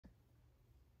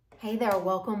Hey there,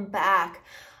 welcome back.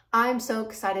 I'm so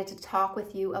excited to talk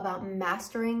with you about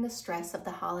mastering the stress of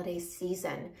the holiday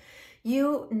season.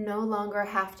 You no longer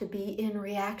have to be in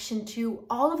reaction to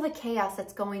all of the chaos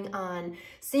that's going on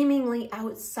seemingly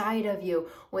outside of you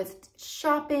with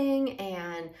shopping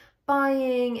and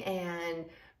buying and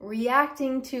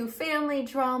reacting to family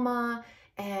drama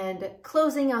and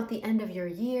closing out the end of your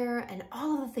year and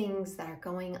all of the things that are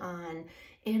going on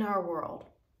in our world.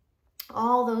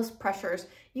 All those pressures,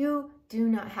 you do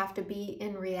not have to be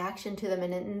in reaction to them.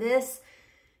 And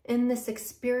in this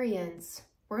experience,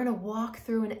 we're going to walk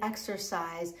through an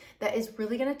exercise that is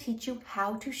really going to teach you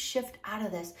how to shift out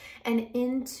of this and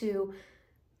into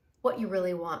what you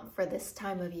really want for this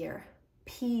time of year.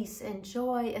 Peace and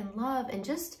joy and love and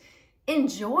just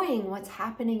enjoying what's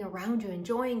happening around you,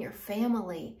 enjoying your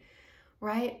family,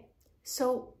 right?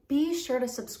 So be sure to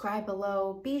subscribe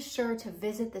below. Be sure to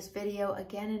visit this video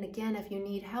again and again if you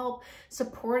need help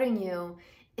supporting you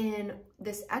in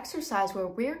this exercise where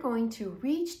we're going to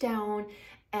reach down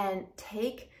and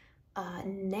take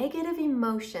negative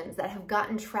emotions that have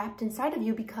gotten trapped inside of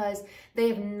you because they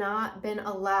have not been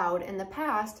allowed in the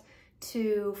past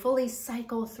to fully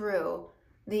cycle through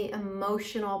the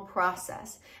emotional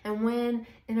process. And when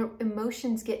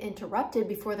emotions get interrupted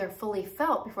before they're fully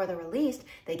felt, before they're released,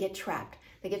 they get trapped.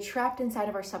 They get trapped inside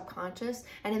of our subconscious,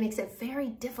 and it makes it very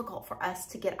difficult for us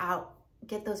to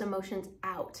get those emotions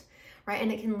out, right?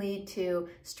 And it can lead to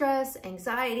stress,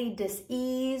 anxiety,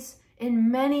 dis-ease in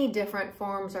many different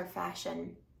forms or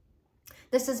fashion.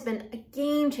 This has been a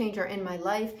game changer in my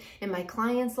life, in my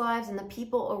clients' lives, and the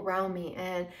people around me.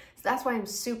 And that's why I'm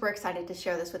super excited to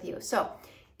share this with you. So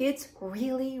it's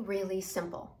really, really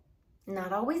simple.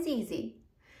 Not always easy.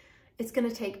 It's going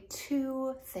to take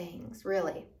two things,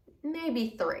 really.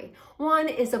 Maybe three. One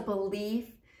is a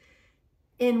belief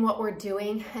in what we're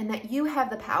doing and that you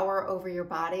have the power over your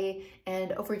body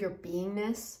and over your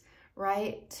beingness,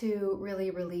 right? To really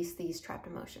release these trapped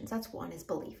emotions. That's one, is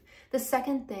belief. The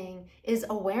second thing is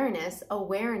awareness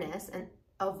and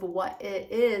of what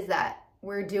it is that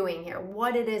we're doing here,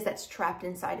 what it is that's trapped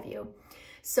inside of you.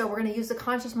 So we're going to use the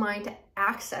conscious mind to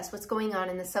access what's going on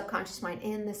in the subconscious mind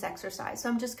in this exercise. So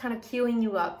I'm just kind of queuing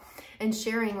you up and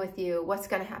sharing with you what's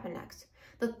going to happen next.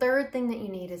 The third thing that you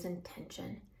need is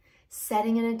intention,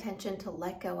 setting an intention to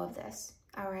let go of this.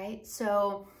 All right.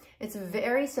 So it's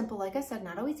very simple. Like I said,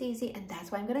 not always easy. And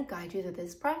that's why I'm going to guide you through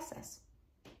this process.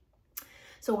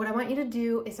 So what I want you to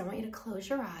do is I want you to close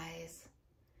your eyes,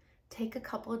 take a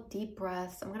couple of deep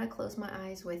breaths. I'm going to close my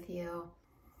eyes with you.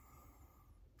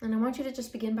 And I want you to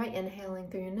just begin by inhaling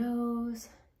through your nose,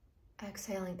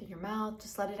 exhaling through your mouth.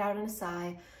 Just let it out in a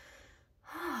sigh.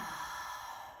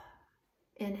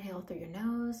 Inhale through your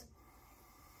nose.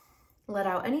 Let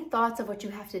out any thoughts of what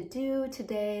you have to do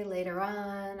today, later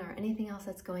on, or anything else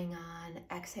that's going on.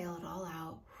 Exhale it all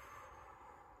out.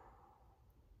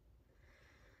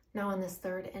 Now on this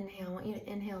third inhale, I want you to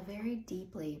inhale very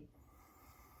deeply.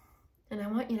 And I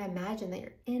want you to imagine that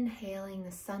you're inhaling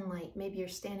the sunlight. Maybe you're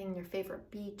standing in your favorite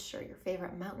beach or your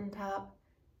favorite mountaintop.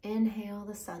 Inhale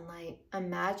the sunlight.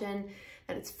 Imagine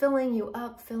that it's filling you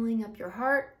up, filling up your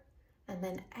heart. And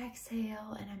then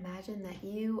exhale and imagine that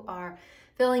you are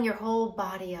filling your whole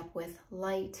body up with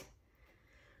light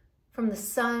from the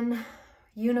sun,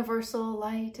 universal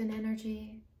light and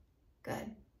energy.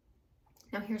 Good.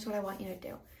 Now here's what I want you to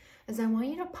do, is I want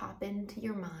you to pop into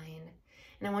your mind.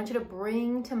 And I want you to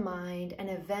bring to mind an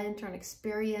event or an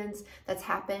experience that's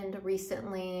happened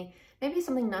recently, maybe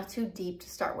something not too deep to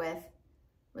start with,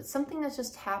 but something that's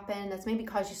just happened that's maybe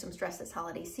caused you some stress this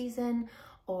holiday season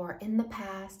or in the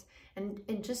past. And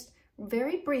just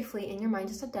very briefly in your mind,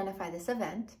 just identify this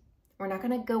event. We're not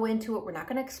going to go into it. We're not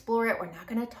going to explore it. We're not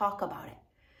going to talk about it.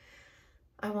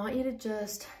 I want you to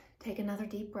just take another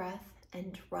deep breath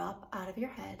and drop out of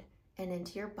your head and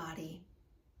into your body.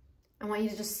 I want you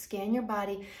to just scan your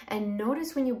body and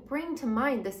notice when you bring to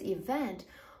mind this event,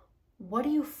 what do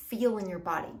you feel in your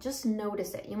body? Just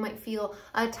notice it. You might feel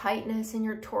a tightness in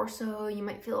your torso. You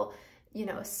might feel,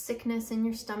 a sickness in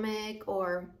your stomach,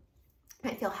 or you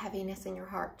might feel heaviness in your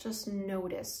heart. Just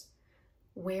notice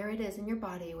where it is in your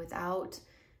body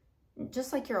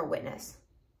just like you're a witness,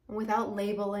 without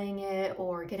labeling it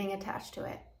or getting attached to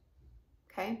it.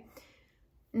 Okay?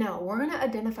 Now, we're going to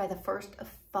identify the first of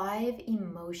 5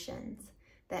 emotions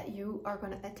that you are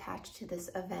going to attach to this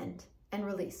event and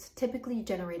release. Typically, you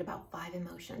generate about 5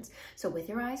 emotions. So with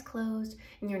your eyes closed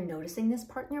and you're noticing this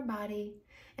part in your body,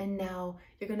 and now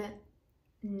you're going to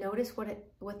notice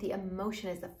what the emotion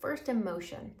is, the first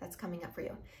emotion that's coming up for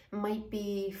you. It might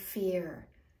be fear,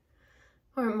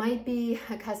 Or it might be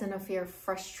a cousin of fear,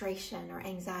 frustration, or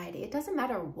anxiety. It doesn't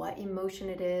matter what emotion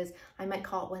it is. I might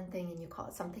call it one thing and you call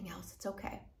it something else. It's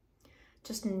okay.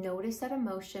 Just notice that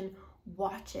emotion,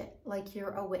 watch it like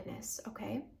you're a witness,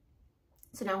 okay?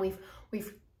 So now we've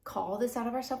called this out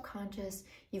of our subconscious.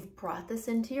 You've brought this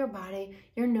into your body.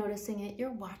 You're noticing it,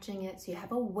 you're watching it, so you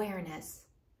have awareness.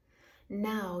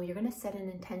 Now you're gonna set an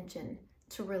intention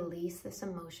to release this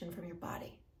emotion from your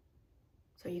body.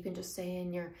 So you can just say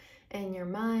in your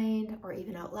mind or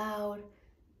even out loud,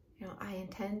 you know, I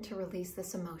intend to release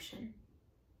this emotion.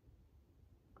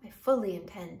 I fully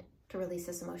intend to release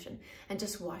this emotion. And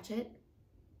just watch it,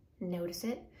 notice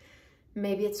it.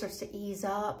 Maybe it starts to ease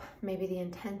up. Maybe the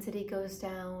intensity goes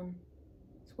down.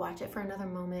 Just watch it for another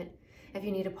moment. If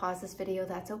you need to pause this video,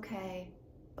 that's okay.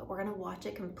 But we're gonna watch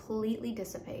it completely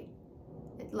dissipate.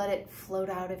 Let it float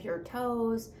out of your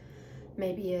toes.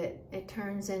 Maybe it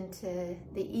turns into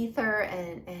the ether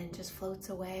and just floats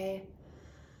away.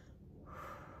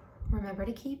 Remember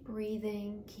to keep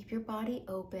breathing, keep your body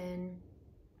open.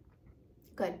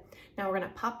 Good. Now we're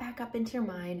gonna pop back up into your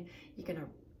mind. You're gonna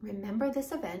remember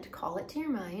this event, call it to your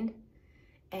mind,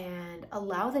 and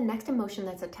allow the next emotion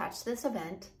that's attached to this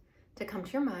event to come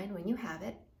to your mind when you have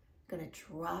it. You're gonna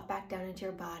drop back down into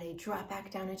your body, drop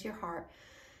back down into your heart.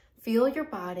 Feel your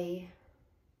body.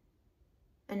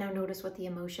 And now notice what the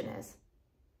emotion is.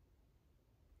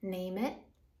 Name it.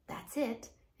 That's it.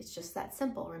 It's just that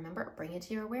simple. Remember, bring it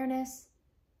to your awareness.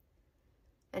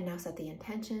 And now set the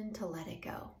intention to let it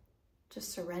go.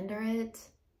 Just surrender it,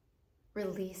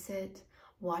 release it,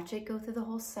 watch it go through the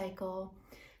whole cycle.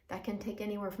 That can take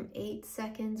anywhere from 8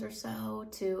 seconds or so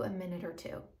to a minute or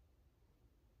 2.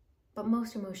 But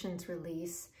most emotions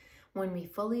release when we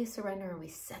fully surrender and we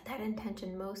set that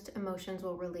intention. Most emotions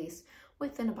will release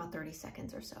within about 30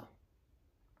 seconds or so.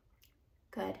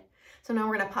 Good. So now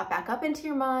we're going to pop back up into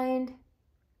your mind.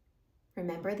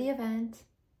 Remember the event.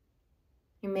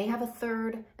 You may have a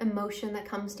third emotion that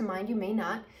comes to mind. You may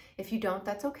not. If you don't,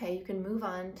 that's okay. You can move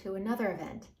on to another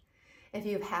event. If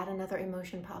you've had another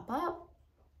emotion pop up,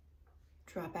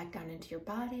 drop back down into your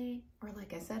body. Or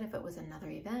like I said, if it was another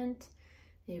event,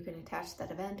 you can attach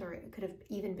that event, or it could have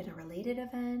even been a related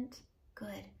event.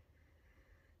 Good.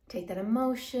 Take that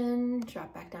emotion,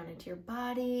 drop back down into your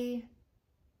body.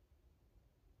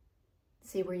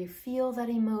 See where you feel that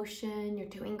emotion. You're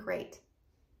doing great.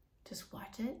 Just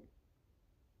watch it.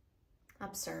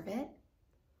 Observe it.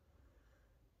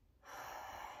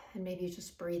 And maybe you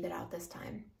just breathe it out this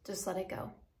time. Just let it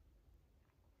go.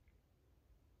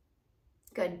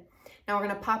 Good. Now we're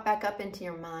going to pop back up into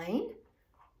your mind.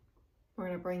 We're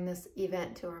going to bring this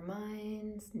event to our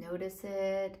minds. Notice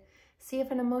it. See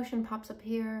if an emotion pops up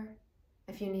here.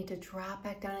 If you need to drop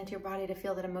back down into your body to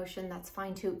feel that emotion, that's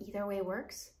fine too. Either way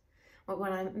works. What we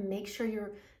want to make sure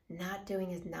you're not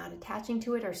doing is not attaching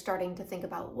to it or starting to think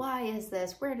about, why is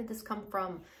this? Where did this come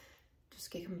from?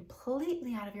 Just get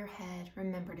completely out of your head.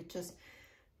 Remember to just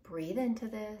breathe into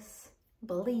this,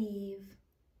 believe,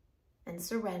 and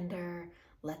surrender.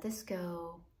 Let this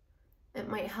go. It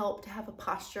might help to have a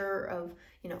posture of,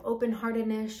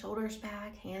 open-heartedness, shoulders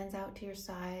back, hands out to your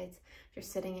sides. If you're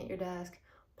sitting at your desk,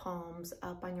 palms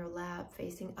up on your lap,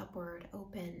 facing upward,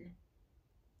 open.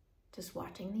 Just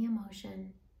watching the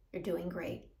emotion. You're doing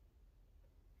great.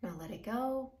 Now let it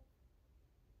go.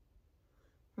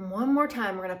 And one more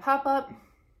time, we're going to pop up,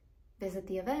 visit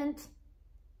the event,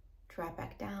 drop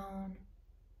back down.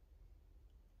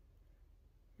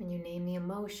 When you name the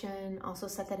emotion, also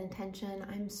set that intention.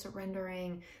 I'm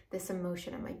surrendering this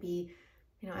emotion. It might be,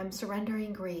 I'm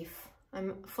surrendering grief.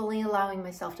 I'm fully allowing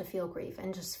myself to feel grief,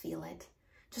 and just feel it.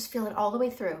 Just feel it all the way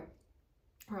through.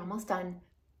 We're almost done.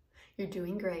 You're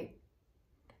doing great.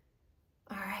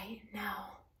 All right, now,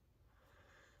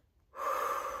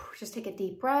 just take a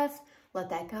deep breath, let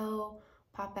that go,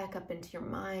 pop back up into your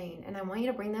mind. And I want you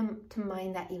to bring them to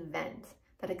mind that event,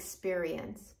 that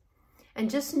experience. And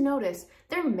just notice,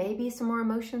 there may be some more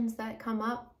emotions that come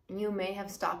up. You may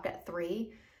have stopped at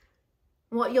 3.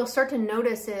 What you'll start to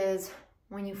notice is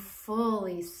when you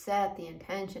fully set the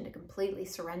intention to completely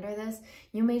surrender this,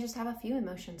 you may just have a few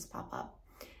emotions pop up.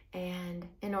 And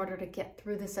in order to get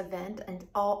through this event and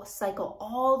cycle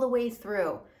all the way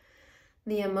through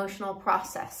the emotional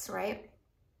process, right?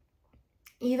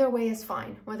 Either way is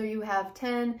fine. Whether you have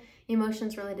 10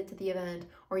 emotions related to the event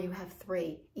or you have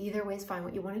 3, either way is fine.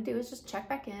 What you want to do is just check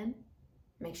back in,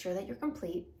 make sure that you're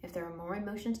complete. If there are more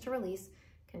emotions to release,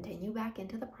 continue back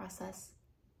into the process.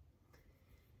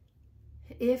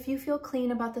 If you feel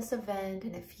clean about this event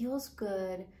and it feels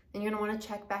good, then you're going to want to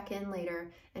check back in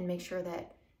later and make sure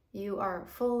that you are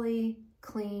fully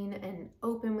clean and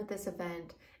open with this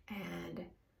event and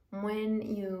when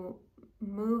you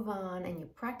move on and you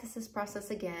practice this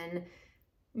process again,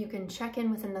 you can check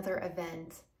in with another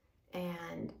event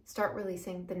and start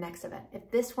releasing the next event.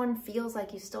 If this one feels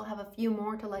like you still have a few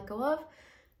more to let go of,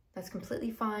 that's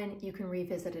completely fine. You can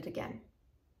revisit it again.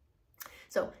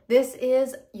 So this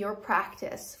is your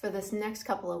practice for this next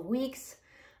couple of weeks.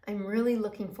 I'm really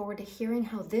looking forward to hearing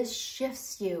how this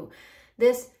shifts you.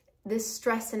 This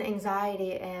stress and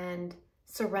anxiety and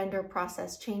surrender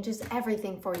process changes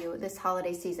everything for you this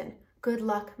holiday season. Good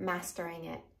luck mastering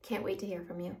it. Can't wait to hear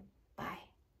from you. Bye.